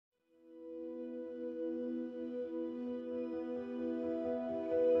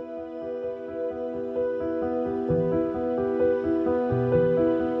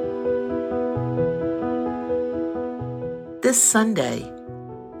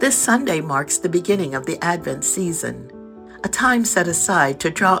This Sunday marks the beginning of the Advent season, a time set aside to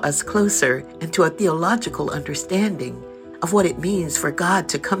draw us closer into a theological understanding of what it means for God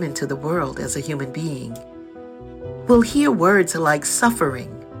to come into the world as a human being. We'll hear words like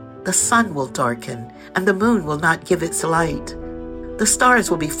suffering, the sun will darken, and the moon will not give its light. The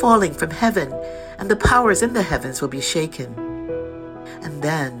stars will be falling from heaven, and the powers in the heavens will be shaken. And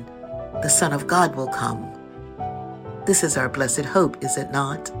then the Son of God will come. This is our blessed hope, is it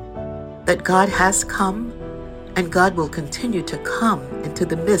not? That God has come, and God will continue to come into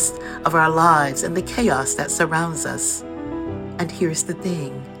the midst of our lives and the chaos that surrounds us. And here's the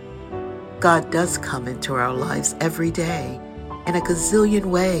thing. God does come into our lives every day in a gazillion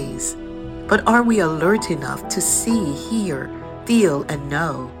ways. But are we alert enough to see, hear, feel, and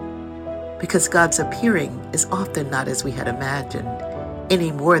know? Because God's appearing is often not as we had imagined,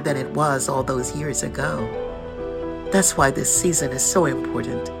 any more than it was all those years ago. That's why this season is so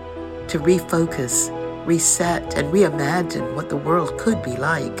important, to refocus, reset, and reimagine what the world could be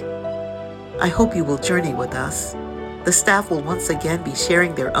like. I hope you will journey with us. The staff will once again be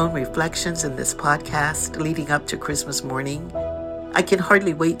sharing their own reflections in this podcast leading up to Christmas morning. I can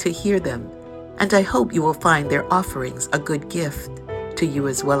hardly wait to hear them, and I hope you will find their offerings a good gift to you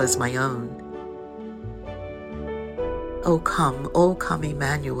as well as my own. O come,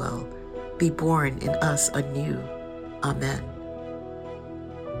 Emmanuel, be born in us anew. Amen.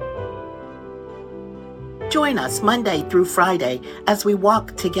 Join us Monday through Friday as we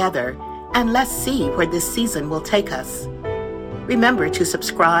walk together, and let's see where this season will take us. Remember to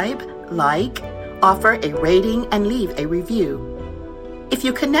subscribe, like, offer a rating, and leave a review. If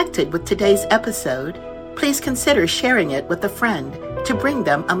you connected with today's episode, please consider sharing it with a friend to bring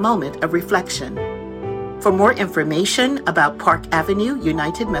them a moment of reflection. For more information about Park Avenue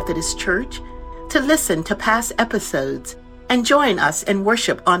United Methodist Church, to listen to past episodes, and join us in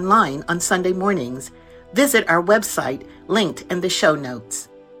worship online on Sunday mornings, visit our website linked in the show notes.